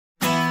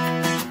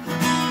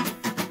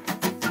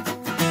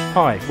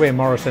Hi, we're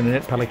Morris and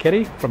Annette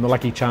from the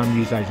Lucky Charm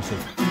News Agency.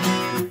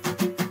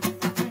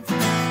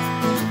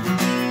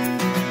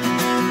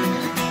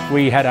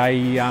 We had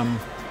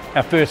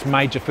our first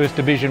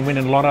division win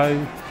in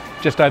Lotto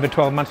just over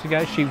 12 months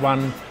ago. She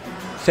won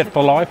Set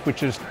for Life,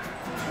 which is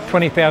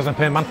 $20,000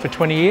 per month for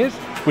 20 years,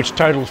 which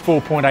totals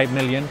 $4.8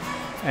 million.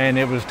 And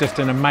it was just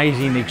an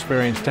amazing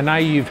experience. To know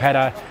you've had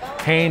a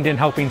hand in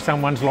helping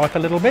someone's life a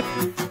little bit.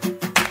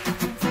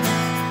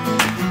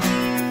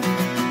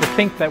 To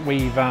think that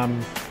we've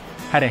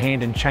had a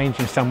hand in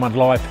changing someone's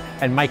life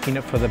and making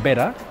it for the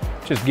better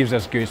just gives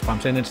us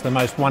goosebumps, and it's the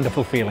most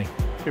wonderful feeling.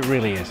 It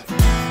really is.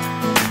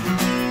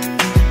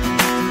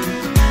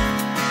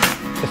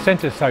 The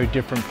centre's so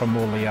different from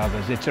all the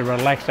others. It's a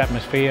relaxed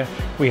atmosphere.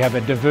 We have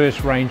a diverse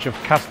range of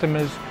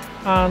customers.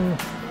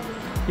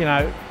 You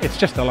know, it's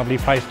just a lovely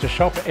place to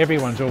shop.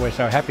 Everyone's always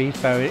so happy,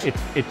 so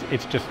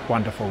it's just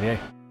wonderful, yeah.